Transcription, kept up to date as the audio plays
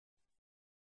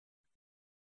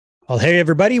Well, hey,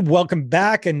 everybody, welcome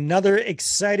back. Another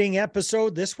exciting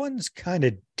episode. This one's kind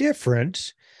of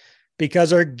different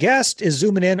because our guest is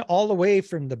zooming in all the way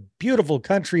from the beautiful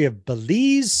country of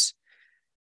Belize,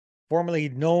 formerly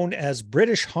known as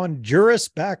British Honduras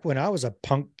back when I was a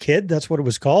punk kid. That's what it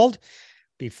was called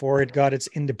before it got its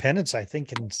independence, I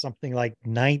think in something like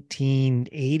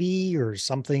 1980 or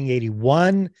something,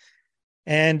 81.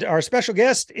 And our special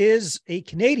guest is a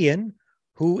Canadian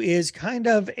who is kind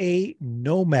of a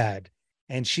nomad,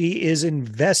 and she is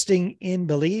investing in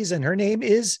Belize, and her name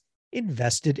is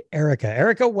Invested Erica.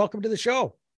 Erica, welcome to the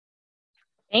show.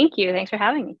 Thank you. Thanks for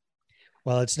having me.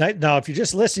 Well, it's nice. Now, if you're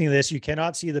just listening to this, you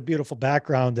cannot see the beautiful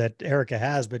background that Erica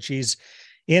has, but she's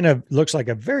in looks like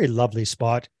a very lovely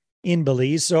spot in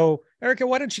Belize. So, Erica,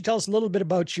 why don't you tell us a little bit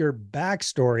about your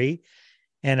backstory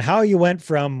and how you went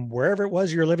from wherever it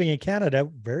was you're living in Canada,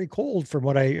 very cold from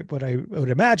what I would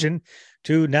imagine,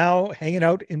 to now hanging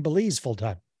out in Belize full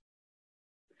time.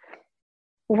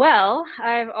 Well,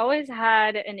 I've always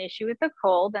had an issue with the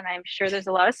cold, and I'm sure there's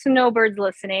a lot of snowbirds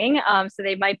listening. So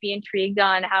they might be intrigued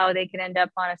on how they can end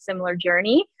up on a similar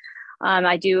journey.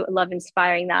 I do love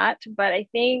inspiring that. But I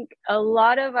think a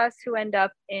lot of us who end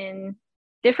up in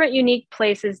different unique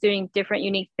places doing different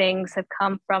unique things have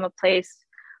come from a place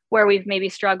where we've maybe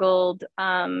struggled,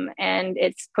 and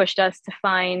it's pushed us to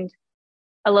find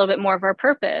a little bit more of our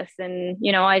purpose. And,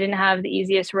 I didn't have the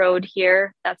easiest road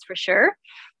here, that's for sure.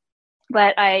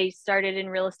 But I started in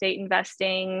real estate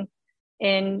investing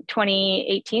in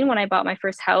 2018 when I bought my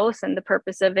first house. And the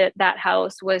purpose of that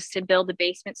house was to build a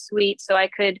basement suite. So I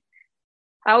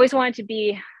always wanted to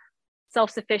be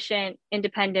self-sufficient,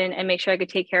 independent, and make sure I could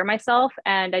take care of myself.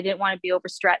 And I didn't want to be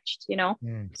overstretched.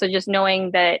 Mm. So just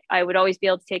knowing that I would always be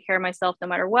able to take care of myself no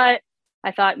matter what,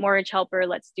 I thought mortgage helper,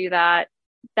 let's do that.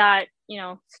 That,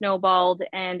 snowballed.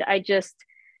 And I just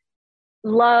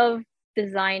love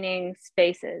designing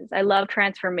spaces. I love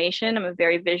transformation. I'm a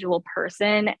very visual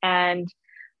person, and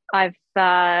I've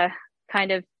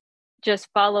kind of just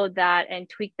followed that and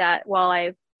tweaked that while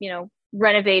I,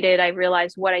 renovated. I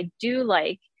realized what I do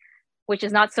like, which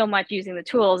is not so much using the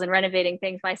tools and renovating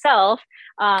things myself,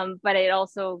 but it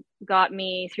also got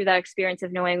me through that experience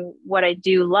of knowing what I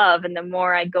do love. And the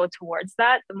more I go towards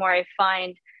that, the more I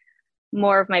find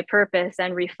more of my purpose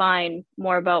and refine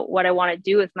more about what I want to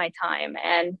do with my time.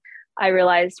 And I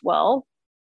realized, well,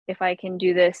 if I can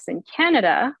do this in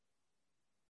Canada,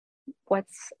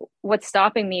 what's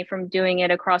stopping me from doing it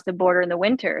across the border in the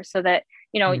winter? So that,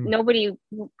 Mm. nobody,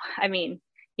 I mean,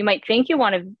 you might think you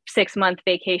want a 6-month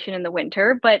vacation in the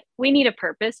winter, but we need a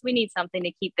purpose. We need something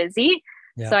to keep busy.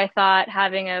 Yeah. So I thought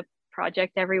having a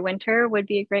project every winter would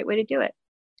be a great way to do it.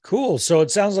 Cool. So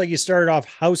it sounds like you started off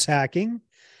house hacking,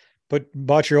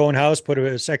 bought your own house, put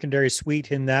a secondary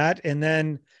suite in that, and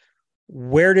then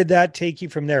where did that take you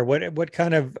from there? What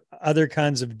kind of other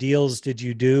kinds of deals did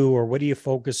you do, or what do you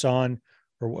focus on,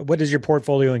 or what does your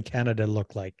portfolio in Canada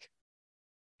look like?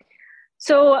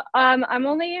 So I'm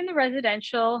only in the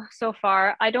residential so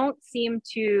far. I don't seem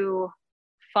to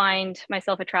find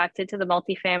myself attracted to the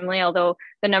multifamily, although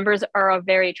the numbers are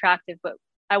very attractive, but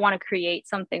I want to create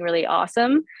something really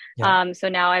awesome. Yeah. So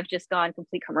now I've just gone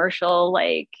complete commercial,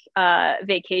 like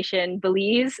vacation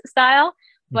Belize style. Mhm.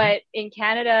 But in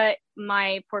Canada,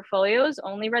 my portfolio is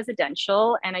only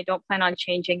residential, and I don't plan on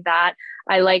changing that.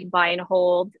 I like buy and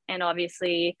hold, and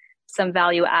obviously some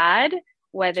value add,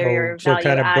 whether So, you're so value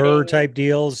kind of Burr adding. type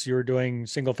deals. You were doing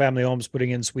single family homes,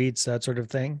 putting in suites, that sort of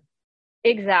thing.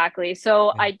 Exactly. So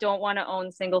Yeah. I don't want to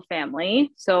own single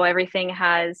family. So everything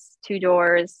has two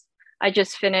doors. I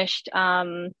just finished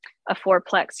a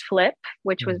fourplex flip,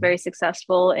 which was Mhm. very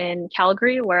successful in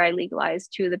Calgary, where I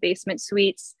legalized two of the basement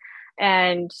suites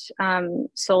and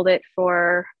sold it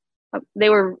for.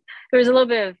 There was a little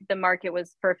bit of the market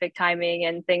was perfect timing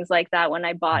and things like that when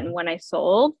I bought and Mhm. when I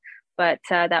sold. But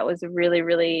that was a really,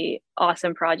 really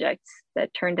awesome project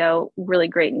that turned out really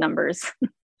great numbers.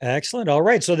 Excellent. All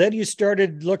right. So then you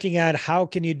started looking at how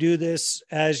can you do this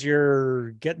as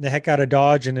you're getting the heck out of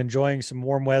Dodge and enjoying some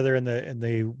warm weather in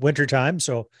the winter time.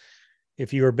 So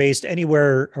if you were based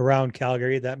anywhere around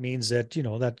Calgary, that means that,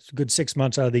 that's a good 6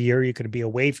 months out of the year you could be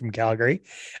away from Calgary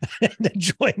and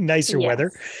enjoying nicer weather.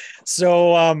 Yes.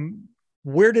 So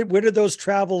where did those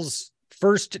travels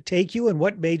first take you, and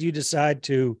what made you decide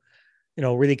to,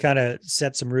 really kind of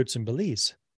set some roots in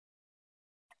Belize?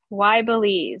 Why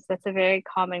Belize? That's a very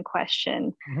common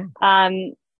question. Mhm.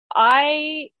 Um,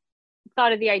 I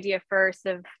thought of the idea first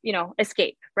of,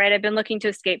 escape, right? I've been looking to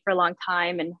escape for a long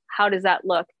time. And how does that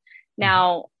look? Mhm.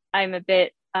 Now, I'm a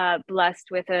bit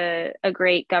blessed with a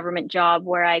great government job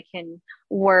where I can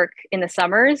work in the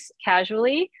summers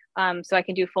casually. So I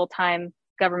can do full time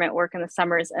government work in the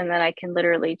summers, and then I can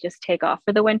literally just take off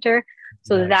for the winter.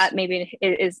 So Nice. that maybe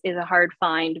is a hard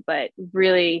find, but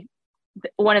really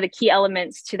one of the key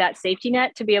elements to that safety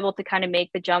net to be able to kind of make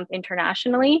the jump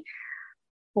internationally.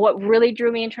 What really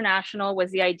drew me international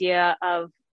was the idea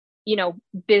of,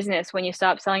 business, when you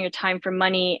stop selling your time for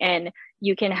money and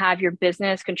you can have your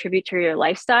business contribute to your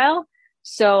lifestyle.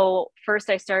 So first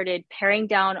I started paring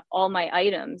down all my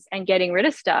items and getting rid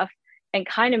of stuff and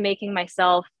kind of making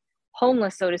myself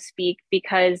homeless, so to speak,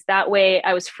 because that way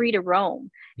I was free to roam.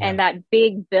 Yeah. And that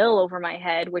big bill over my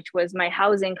head, which was my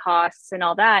housing costs and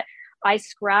all that, I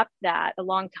scrapped that a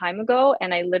long time ago,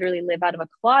 and I literally live out of a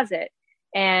closet.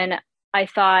 And I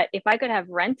thought if I could have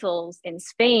rentals in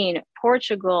Spain,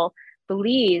 Portugal,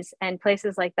 Belize, and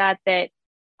places like that, that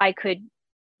I could,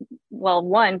 well,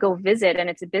 one, go visit, and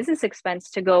it's a business expense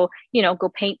to go, go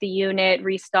paint the unit,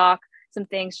 restock some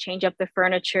things, change up the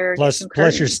furniture. Plus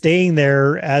you're staying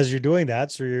there as you're doing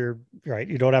that. So you're right.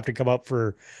 You don't have to come up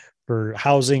for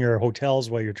housing or hotels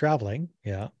while you're traveling.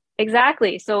 Yeah.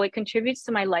 Exactly. So it contributes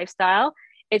to my lifestyle.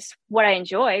 It's what I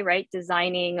enjoy, right?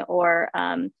 Designing or,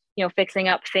 fixing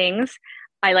up things.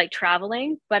 I like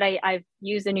traveling, but I've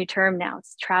used a new term now.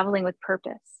 It's traveling with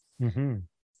purpose. Mm-hmm.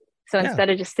 So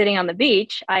instead of just sitting on the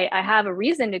beach, I have a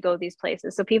reason to go these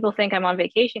places. So people think I'm on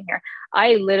vacation here.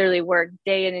 I literally work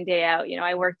day in and day out.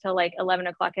 I work till like 11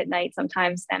 o'clock at night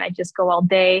sometimes, and I just go all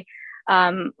day.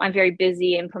 I'm very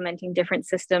busy implementing different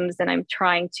systems, and I'm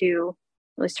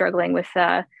really struggling with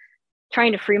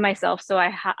trying to free myself so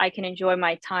I can enjoy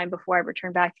my time before I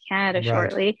return back to Canada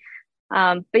shortly.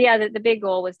 But yeah, the big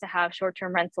goal was to have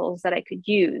short-term rentals that I could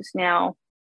use. Now,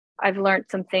 I've learned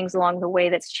some things along the way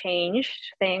that's changed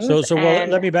things. Well,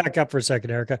 let me back up for a second,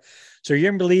 Erica. So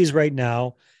you're in Belize right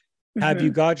now. Have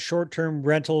you got short-term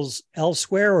rentals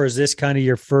elsewhere, or is this kind of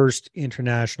your first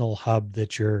international hub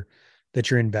that you're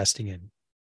investing in?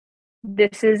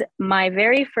 This is my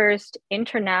very first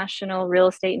international real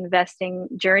estate investing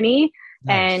journey.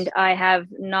 Nice. And I have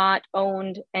not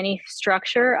owned any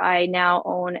structure. I now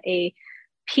own a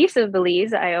piece of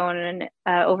Belize. I own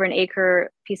over an acre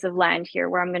piece of land here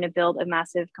where I'm going to build a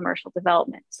massive commercial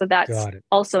development. So that's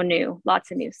also new.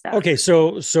 Lots of new stuff. Okay,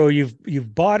 so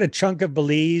you've bought a chunk of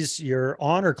Belize. You're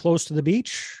on or close to the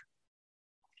beach?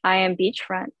 I am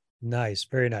beachfront. Nice,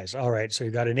 very nice. All right, so you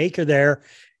got an acre there,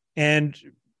 and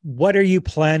what are you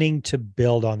planning to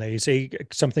build on there? You say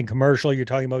something commercial, you're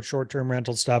talking about short-term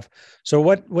rental stuff. So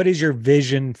what is your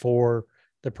vision for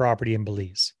the property in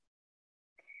Belize?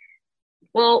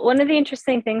 Well, one of the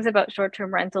interesting things about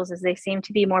short-term rentals is they seem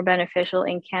to be more beneficial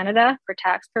in Canada for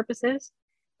tax purposes,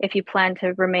 if you plan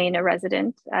to remain a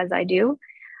resident, as I do.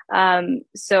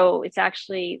 So it's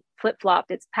actually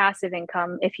flip-flopped. It's passive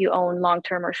income if you own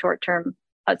long-term or short-term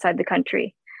outside the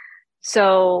country.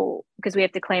 So, because we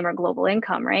have to claim our global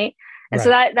income, right? And so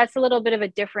that's a little bit of a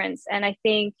difference. And I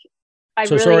think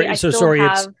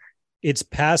it's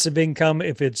passive income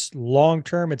if it's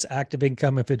long-term, it's active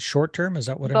income if it's short-term. Is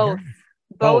that what I'm hearing?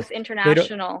 Both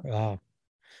international. Oh,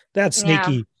 that's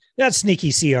sneaky. Yeah. That's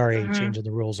sneaky CRA changing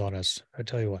the rules on us. I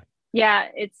tell you what. Yeah,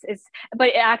 but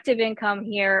active income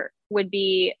here would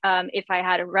be if I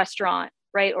had a restaurant,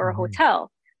 right, or a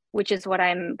hotel, which is what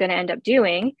I'm going to end up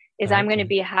doing. I'm going to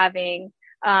be having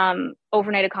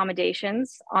overnight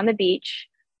accommodations on the beach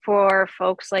for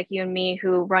folks like you and me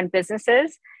who run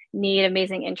businesses, need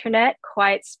amazing internet,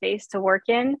 quiet space to work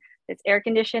in, that's air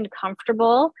conditioned,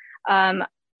 comfortable,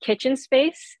 kitchen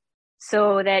space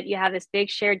so that you have this big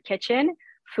shared kitchen,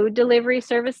 food delivery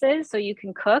services so you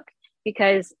can cook,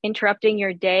 because interrupting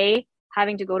your day,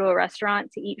 having to go to a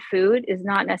restaurant to eat food is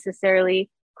not necessarily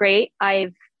great.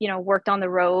 I've, worked on the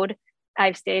road.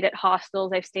 I've stayed at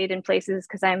hostels. I've stayed in places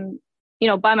because I'm,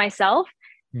 by myself.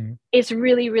 It's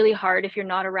really, really hard if you're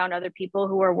not around other people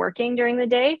who are working during the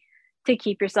day to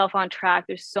keep yourself on track.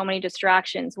 There's so many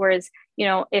distractions. Whereas,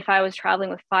 if I was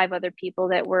traveling with 5 other people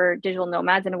that were digital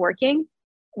nomads and working,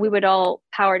 we would all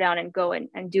power down and go and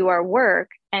do our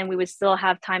work. And we would still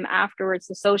have time afterwards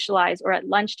to socialize or at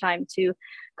lunchtime to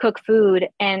cook food.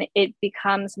 And it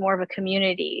becomes more of a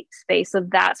community space. So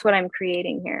that's what I'm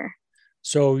creating here.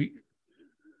 So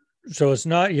it's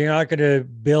not, you're not going to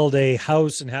build a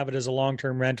house and have it as a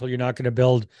long-term rental. You're not going to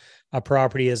build a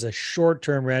property as a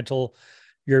short-term rental.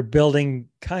 You're building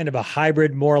kind of a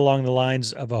hybrid, more along the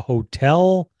lines of a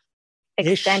hotel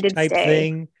extended type stay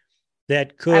thing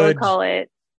that could, I would call it,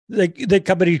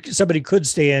 somebody could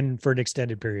stay in for an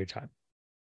extended period of time.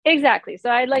 Exactly. So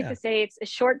I'd like to say it's a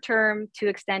short-term to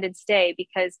extended stay,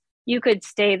 because you could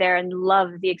stay there and love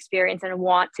the experience and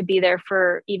want to be there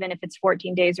for, even if it's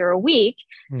 14 days or a week,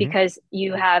 because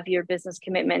you have your business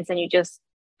commitments and you just,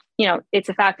 it's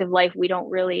a fact of life. We don't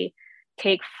really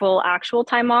take full actual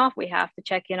time off. We have to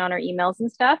check in on our emails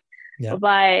and stuff. Yeah.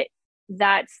 But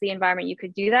that's the environment you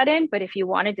could do that in. But if you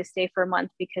wanted to stay for a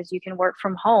month because you can work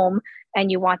from home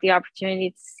and you want the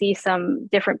opportunity to see some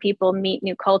different people, meet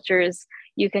new cultures,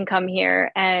 you can come here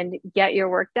and get your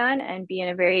work done and be in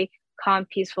a very calm,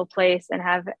 peaceful place and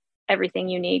have everything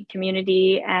you need,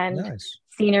 community and Nice.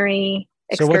 Scenery,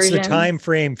 So what's the excursions. time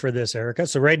frame for this, Erica?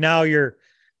 So right now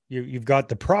you've got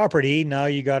the property. Now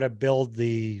you got to build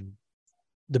the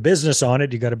business on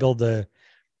it. You got to build the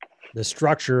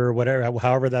structure or whatever,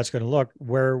 however that's going to look.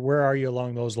 Where are you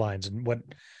along those lines, and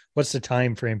what's the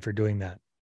time frame for doing that?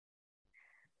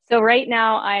 So right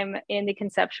now I'm in the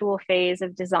conceptual phase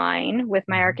of design with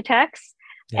my architects.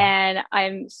 Yeah. And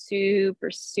I'm super,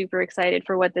 super excited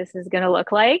for what this is going to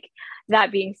look like.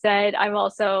 That being said, I'm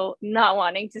also not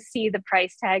wanting to see the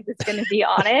price tag that's going to be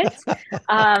on it.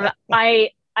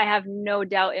 I have no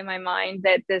doubt in my mind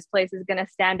that this place is going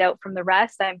to stand out from the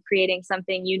rest. I'm creating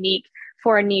something unique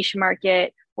for a niche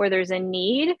market where there's a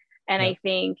need. And I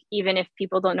think even if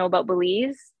people don't know about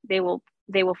Belize, they will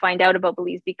find out about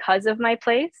Belize because of my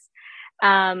place.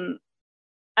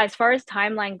 As far as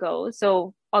timeline goes,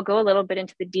 so I'll go a little bit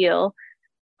into the deal.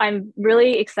 I'm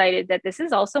really excited that this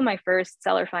is also my first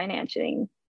seller financing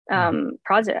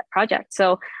project.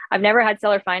 So I've never had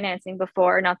seller financing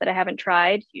before. Not that I haven't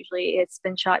tried. Usually it's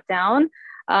been shot down.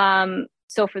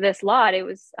 So for this lot, it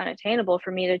was unattainable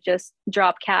for me to just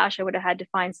drop cash. I would have had to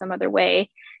find some other way.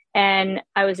 And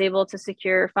I was able to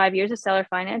secure 5 years of seller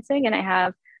financing, and I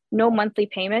have no monthly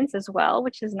payments as well,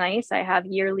 which is nice. I have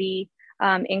yearly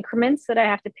increments that I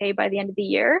have to pay by the end of the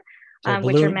year, So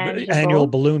which are manageable. Annual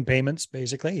balloon payments,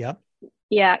 basically. Yeah.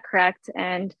 Yeah, correct.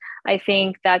 And I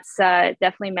think that's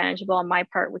definitely manageable on my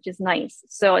part, which is nice.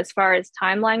 So as far as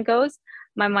timeline goes,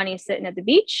 my money is sitting at the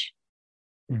beach,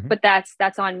 but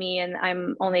that's on me, and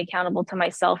I'm only accountable to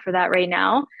myself for that right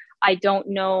now. I don't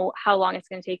know how long it's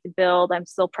going to take to build. I'm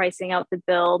still pricing out the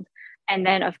build. And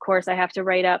then, of course, I have to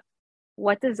write up,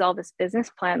 what does all this business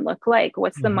plan look like?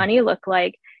 What's the money look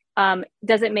like?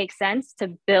 Does it make sense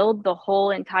to build the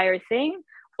whole entire thing?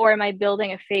 Or am I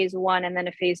building a phase 1 and then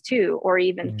a phase 2 or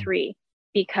even 3?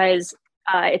 Because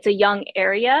it's a young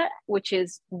area, which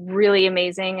is really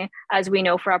amazing, as we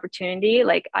know, for opportunity.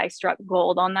 Like, I struck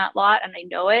gold on that lot and I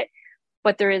know it,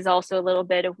 but there is also a little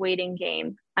bit of waiting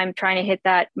game. I'm trying to hit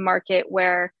that market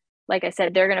where, like I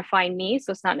said, they're going to find me.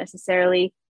 So it's not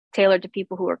necessarily tailored to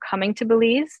people who are coming to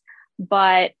Belize,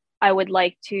 but I would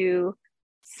like to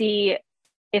see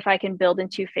if I can build in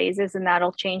 2 phases, and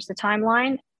that'll change the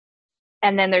timeline.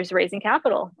 And then there's raising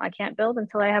capital. I can't build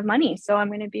until I have money. So I'm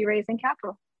going to be raising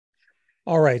capital.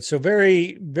 All right. So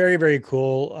very, very, very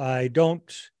cool. I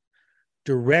don't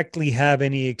directly have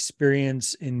any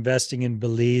experience investing in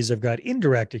Belize. I've got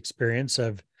indirect experience.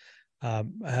 I've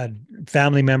had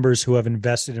family members who have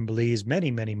invested in Belize many,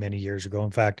 many, many years ago.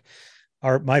 In fact,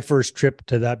 my first trip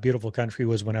to that beautiful country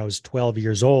was when I was 12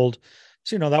 years old.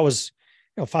 So, that was,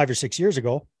 5 or 6 years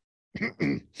ago.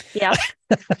 Yeah.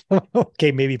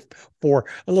 Okay, maybe a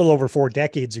little over 4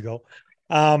 decades ago.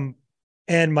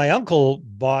 And my uncle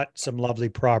bought some lovely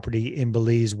property in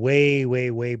Belize way,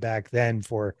 way, way back then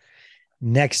for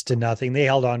next to nothing. They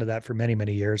held on to that for many,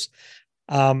 many years.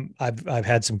 I've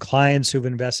had some clients who've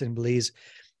invested in Belize.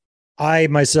 I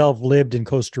myself lived in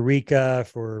Costa Rica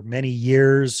for many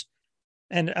years,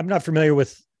 and I'm not familiar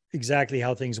with exactly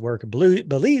how things work in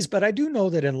Belize, but I do know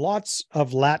that in lots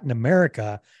of Latin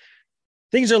America,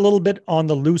 things are a little bit on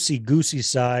the loosey-goosey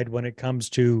side when it comes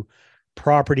to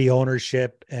property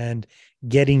ownership and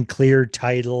getting clear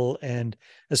title. And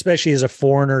especially as a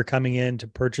foreigner coming in to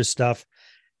purchase stuff,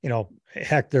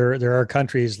 heck, there are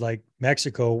countries like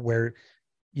Mexico where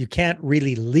you can't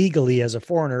really legally, as a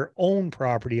foreigner, own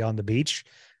property on the beach.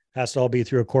 It has to all be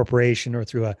through a corporation or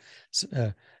through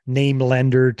a name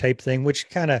lender type thing, which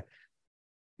kind of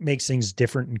makes things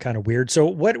different and kind of weird. So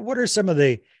what are some of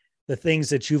the things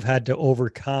that you've had to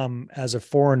overcome as a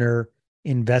foreigner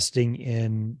investing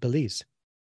in Belize?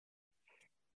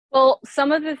 Well,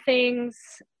 some of the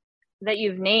things that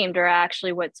you've named are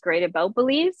actually what's great about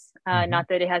Belize. Not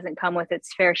that it hasn't come with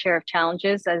its fair share of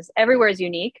challenges, as everywhere is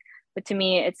unique. But to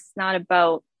me, it's not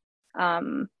about,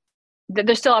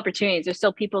 there's still opportunities. There's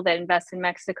still people that invest in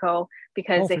Mexico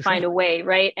because they find a way,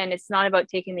 right? And it's not about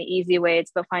taking the easy way.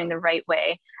 It's about finding the right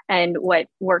way and what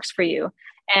works for you.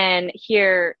 And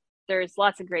here, there's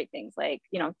lots of great things. Like,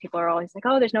 people are always like,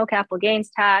 oh, there's no capital gains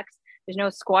tax. There's no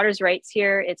squatters' rights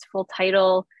here. It's full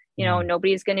title.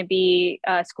 Nobody's going to be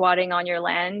squatting on your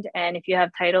land. And if you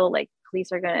have title, like,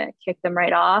 police are going to kick them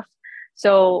right off.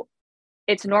 So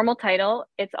it's normal title.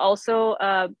 It's also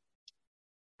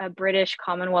a British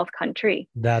Commonwealth country.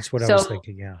 That's what I was So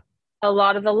thinking. Yeah. a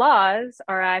lot of the laws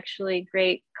are actually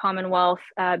great Commonwealth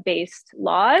based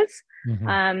laws.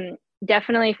 Mm-hmm.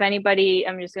 Definitely, if anybody,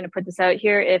 I'm just going to put this out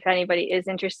here, if anybody is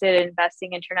interested in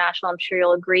investing international, I'm sure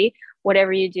you'll agree,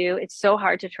 whatever you do, it's so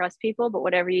hard to trust people, but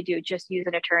whatever you do, just use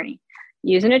an attorney.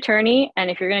 Use an attorney. And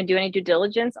if you're going to do any due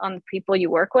diligence on the people you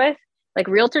work with, like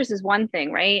realtors is one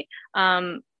thing, right?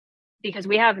 Because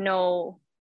we have no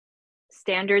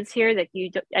standards here that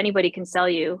anybody can sell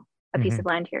you a piece of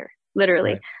land here.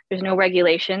 Literally, right. There's no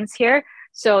regulations here.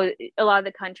 So a lot of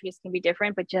the countries can be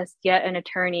different, but just get an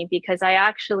attorney, because I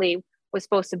actually was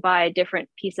supposed to buy a different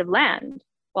piece of land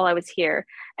while I was here.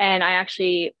 And I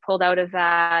actually pulled out of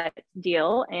that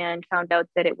deal and found out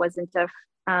that it wasn't a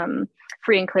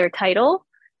free and clear title,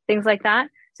 things like that.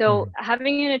 So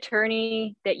having an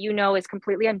attorney that is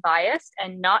completely unbiased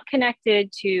and not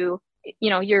connected to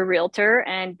your realtor,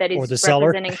 and that is or the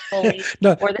representing seller. fully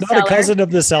No, or the not seller. A cousin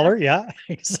of the seller. Yeah.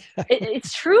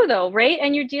 It's true though, right?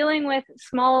 And you're dealing with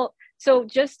small. So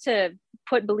just to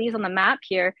put Belize on the map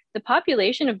here, the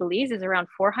population of Belize is around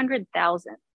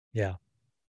 400,000. Yeah.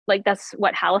 Like that's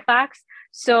what Halifax.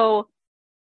 So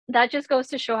that just goes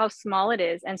to show how small it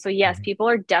is. And so, yes, people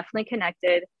are definitely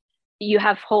connected. You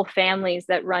have whole families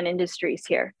that run industries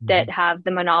here that have the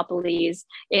monopolies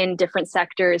in different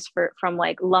sectors from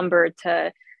like lumber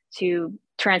to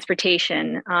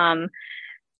transportation. And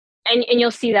you'll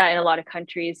see that in a lot of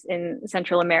countries in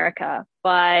Central America.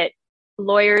 But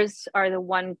lawyers are the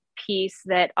one piece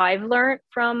that I've learned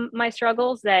from my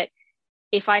struggles, that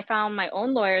if I found my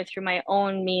own lawyer through my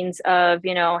own means of,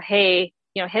 hey,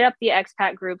 hit up the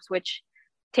expat groups, which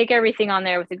take everything on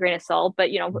there with a grain of salt, but,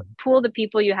 pool the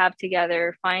people you have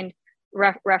together, find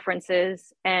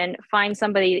references, and find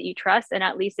somebody that you trust. And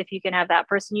at least if you can have that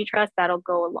person you trust, that'll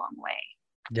go a long way.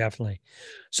 Definitely.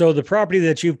 So the property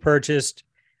that you've purchased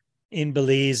in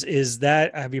Belize,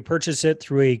 have you purchased it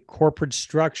through a corporate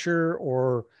structure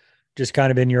or just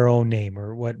kind of in your own name,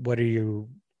 or what are you,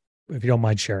 if you don't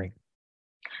mind sharing?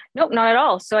 Nope, not at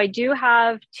all. So I do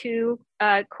have two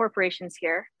corporations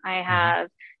here. I have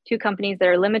two companies that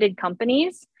are limited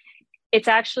companies. It's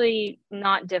actually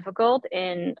not difficult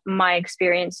in my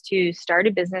experience to start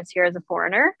a business here as a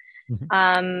foreigner.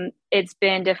 It's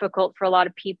been difficult for a lot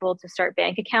of people to start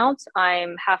bank accounts.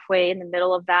 I'm halfway in the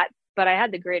middle of that, but I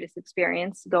had the greatest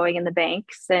experience going in the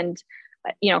banks, and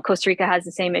Costa Rica has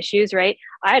the same issues, right?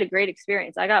 I had a great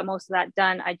experience. I got most of that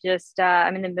done. I just,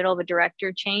 I'm in the middle of a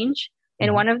director change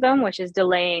in one of them, which is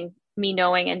delaying me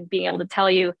knowing and being able to tell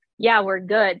you, yeah, we're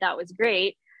good. That was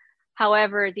great.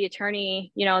 However, the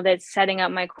attorney, that's setting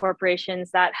up my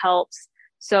corporations, that helps.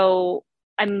 So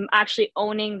I'm actually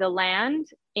owning the land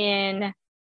in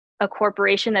a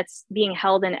corporation that's being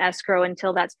held in escrow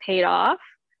until that's paid off.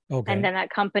 Okay. And then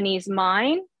that company's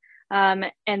mine.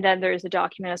 And then there's a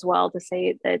document as well to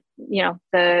say that,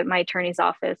 my attorney's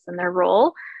office and their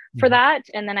role for that.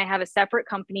 And then I have a separate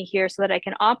company here so that I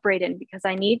can operate in, because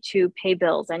I need to pay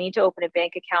bills. I need to open a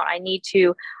bank account. I need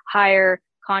to hire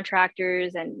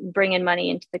contractors and bring in money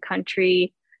into the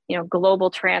country,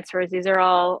 global transfers. These are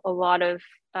all a lot of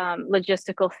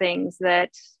logistical things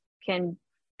that can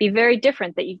be very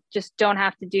different, that you just don't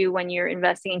have to do when you're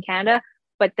investing in Canada.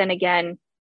 But then again,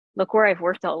 look where I've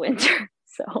worked all winter.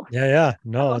 So yeah.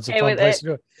 No, it's a fun place to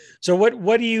do it. So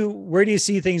where do you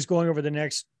see things going over the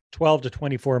next 12 to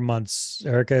 24 months,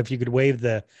 Erica? If you could wave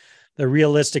the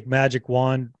realistic magic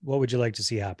wand, what would you like to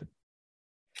see happen?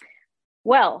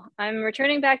 Well, I'm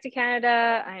returning back to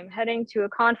Canada. I'm heading to a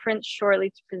conference shortly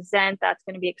to present. That's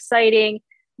going to be exciting.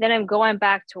 Then I'm going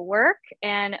back to work.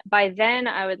 And by then,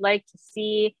 I would like to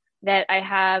see that I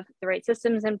have the right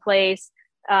systems in place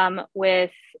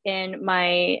within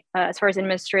my, as far as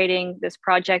administrating this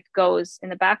project goes in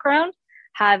the background,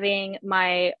 having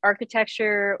my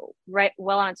architecture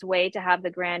well on its way to have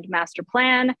the grand master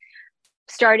plan,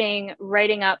 starting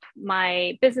writing up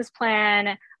my business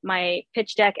plan, my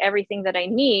pitch deck, everything that I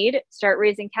need, start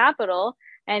raising capital,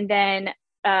 and then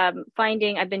I've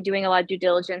been doing a lot of due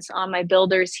diligence on my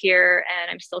builders here,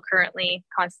 and I'm still currently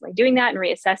constantly doing that and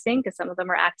reassessing, because some of them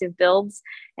are active builds,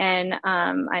 and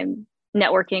I'm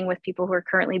networking with people who are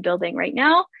currently building right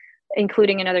now,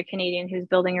 including another Canadian who's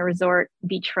building a resort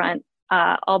beachfront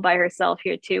all by herself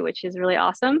here too, which is really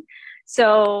awesome.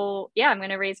 So yeah, I'm going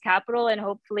to raise capital and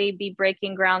hopefully be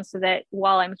breaking ground so that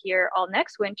while I'm here all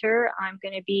next winter, I'm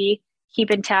going to be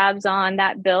keeping tabs on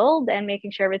that build and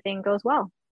making sure everything goes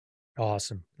well.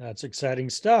 Awesome. That's exciting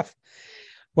stuff.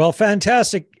 Well,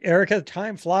 fantastic, Erica.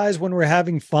 Time flies when we're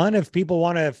having fun. If people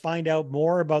want to find out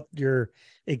more about your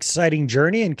exciting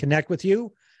journey and connect with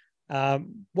you,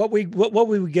 What we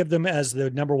would give them as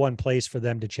the number one place for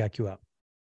them to check you out?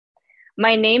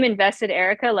 My name, Invested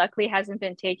Erica, luckily hasn't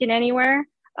been taken anywhere.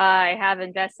 I have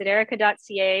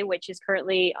investederica.ca, which is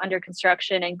currently under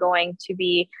construction and going to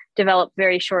be developed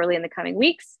very shortly in the coming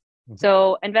weeks. Mm-hmm.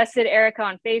 So Invested Erica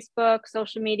on Facebook,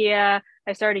 social media.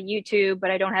 I started YouTube,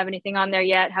 but I don't have anything on there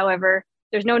yet. However,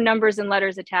 there's no numbers and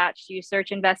letters attached. You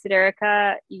search Invested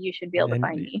Erica, you should be able to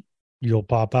find me. You'll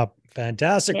pop up.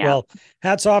 Fantastic. Yeah. Well,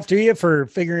 hats off to you for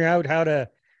figuring out how to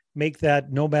make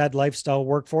that nomad lifestyle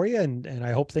work for you. And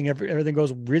I hope everything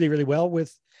goes really, really well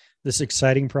with this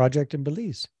exciting project in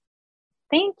Belize.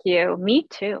 Thank you. Me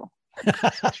too.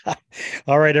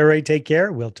 All right. Take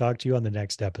care. We'll talk to you on the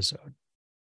next episode.